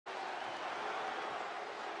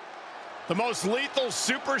The most lethal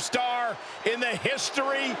superstar in the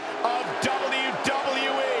history of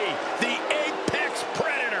WWE, the Apex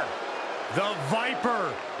Predator. The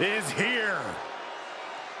Viper is here.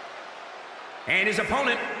 And his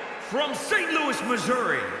opponent from St. Louis,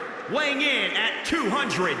 Missouri, weighing in at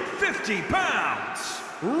 250 pounds,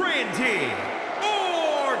 Randy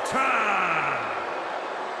Orton.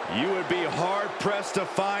 You would be hard-pressed to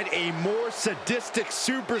find a more sadistic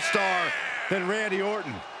superstar than Randy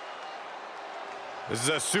Orton. This is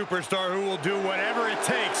a superstar who will do whatever it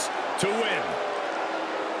takes to win.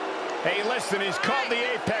 Hey, listen, he's called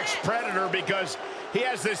the Apex Predator because he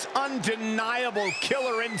has this undeniable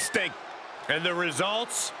killer instinct. And the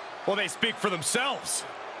results, well, they speak for themselves.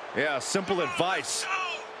 Yeah, simple advice.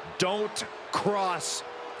 Don't cross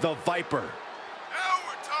the Viper. Now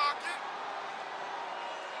we're talking.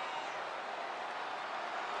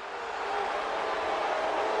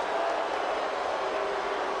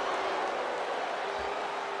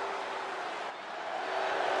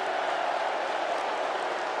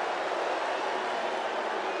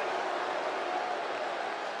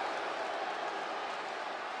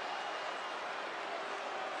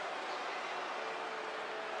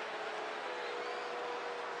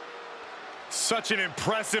 Such an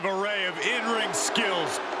impressive array of in-ring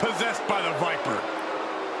skills possessed by the Viper.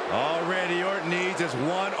 All Randy Orton needs is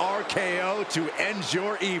one RKO to end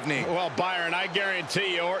your evening. Well, Byron, I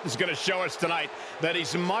guarantee you Orton's going to show us tonight that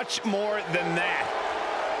he's much more than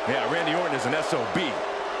that. Yeah, Randy Orton is an SOB.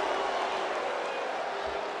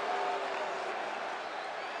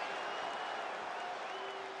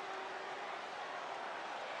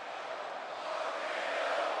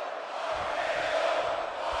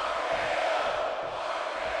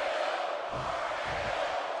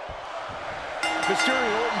 Mysterio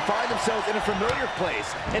and Orton find themselves in a familiar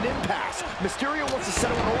place, an impasse. Mysterio wants to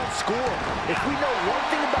settle an old score. If we know one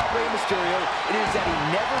thing about Rey Mysterio, it is that he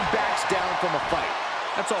never backs down from a fight.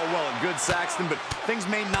 That's all well and good, Saxton, but things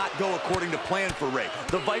may not go according to plan for Rey.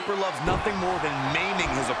 The Viper loves nothing more than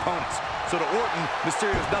maiming his opponents. So to Orton,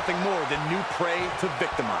 Mysterio is nothing more than new prey to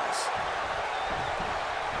victimize.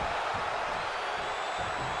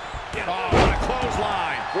 Oh, what a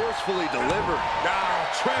clothesline. Forcefully delivered. Now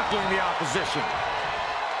trampling the opposition.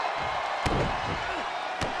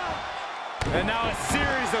 And now a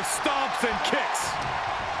series of stomps and kicks.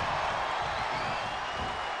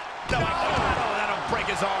 No, that'll break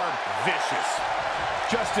his arm. Vicious.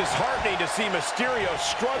 Just disheartening to see Mysterio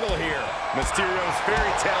struggle here. Mysterio's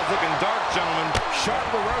fairy tale's looking dark, gentlemen. Sharp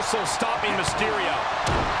reversal stopping Mysterio.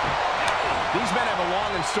 These men have a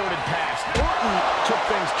long and sordid past. Orton took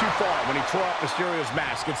things too far when he tore off Mysterio's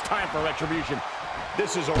mask. It's time for retribution.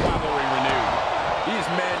 This is a rivalry renewed. These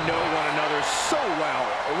men know one another so well.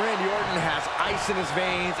 Randy Orton has ice in his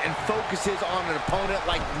veins and focuses on an opponent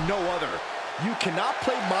like no other. You cannot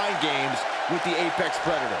play mind games with the Apex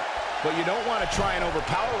Predator. But you don't want to try and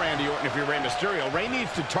overpower Randy Orton if you're Rey Mysterio. Rey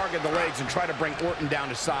needs to target the legs and try to bring Orton down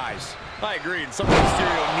to size. I agree, and something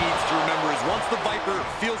Mysterio needs to remember is once the Viper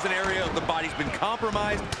feels an area of the body's been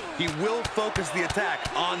compromised, he will focus the attack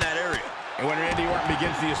on that area. And when Randy Orton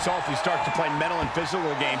begins the assault, he starts to play mental and physical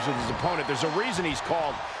games with his opponent. There's a reason he's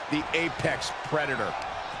called the Apex Predator.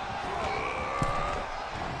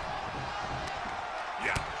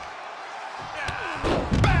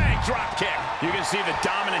 Drop kick. You can see the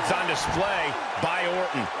dominance on display by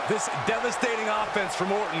Orton. This devastating offense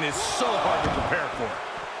from Orton is so hard to prepare for.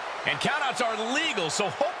 And countouts are legal, so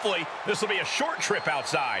hopefully this will be a short trip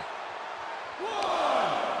outside.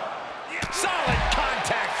 Solid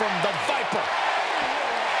contact from the Viper.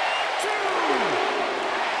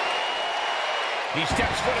 He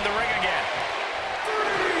steps foot in the ring again.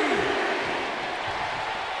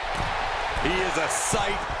 He is a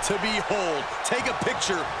sight to behold. Take a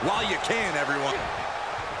picture while you can, everyone.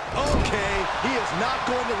 Okay, he is not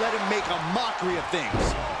going to let him make a mockery of things.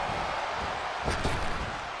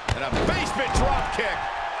 And a basement drop kick.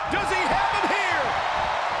 Does he have him here?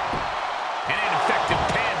 An ineffective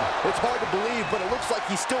pin. It's hard to believe, but it looks like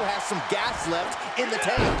he still has some gas left in the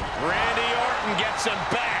tank. Randy Orton gets him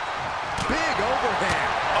back. Big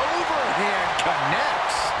overhand. Overhand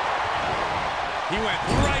connects. He went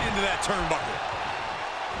right into that turnbuckle.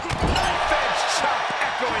 Knife-edge chop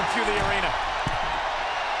echoing through the arena.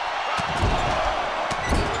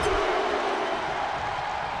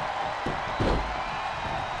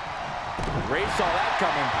 Ray saw that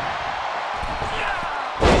coming.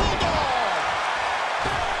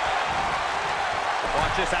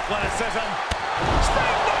 Watch this athleticism.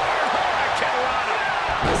 Springboard Hurricane Rana.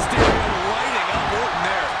 Mysterio lighting up Orton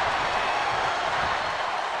there.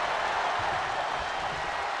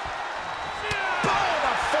 Boom,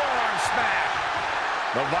 a forearm smash.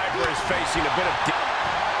 The Viper is facing a bit of...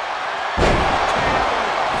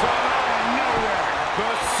 From out of nowhere, the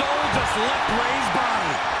soul just left Ray's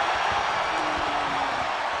body.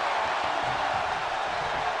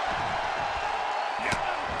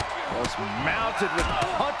 Was mounted with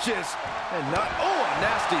punches and not... Oh, a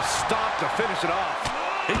nasty stop to finish it off.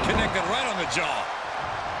 He connected right on the jaw.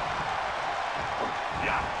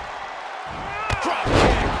 Drop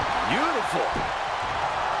kick. Beautiful.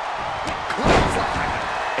 Clothesline.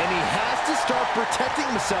 And he has to start protecting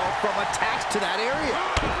himself from attacks to that area.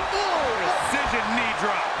 Oh, precision knee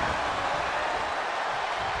drop.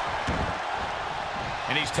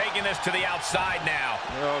 And he's taking this to the outside now.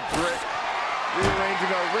 Oh, great. Rearranging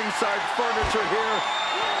our ringside furniture here.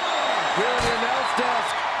 Here in the announce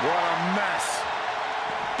desk. What a mess.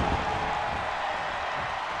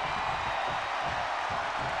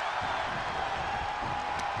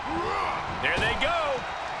 There they go.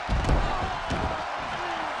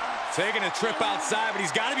 Taking a trip outside, but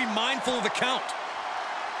he's got to be mindful of the count.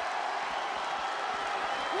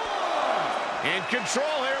 In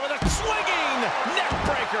control here with a swinging neck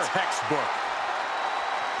breaker. Textbook.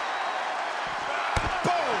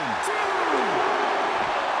 Boom.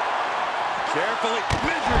 Carefully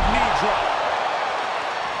measured knee drop.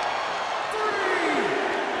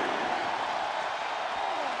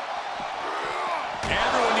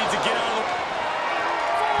 Everyone needs to get out of the...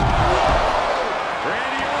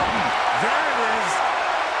 Randy Orton. There it is.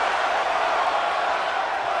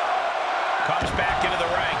 Comes back into the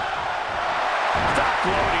ring. Stop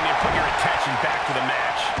gloating and put your attention back to the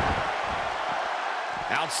match.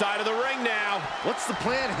 Outside of the ring now. What's the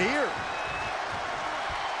plan here?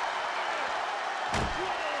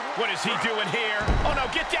 What is he doing here? Oh, no,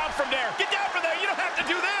 get down from there. Get down from there. You don't have to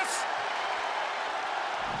do this.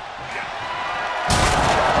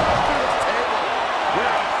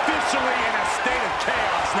 We're officially in a state of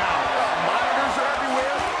chaos now. Monitors are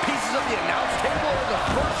everywhere. Pieces of the announce table are in the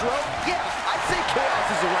first row. Yeah, I'd say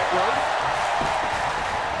chaos is the right word.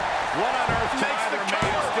 What on earth can either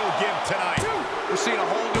man still give tonight? We're seeing a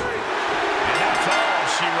whole new... And that's all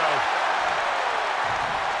she wrote.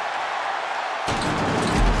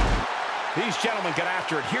 These gentlemen get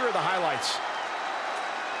after it. Here are the highlights.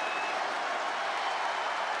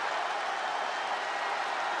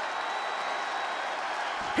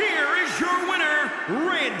 Here is your winner,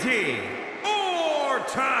 Randy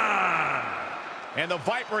Orton. And the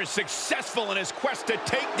Viper is successful in his quest to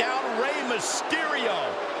take down Rey Mysterio.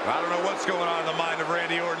 I don't know what's going on in the mind of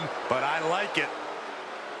Randy Orton, but I like it.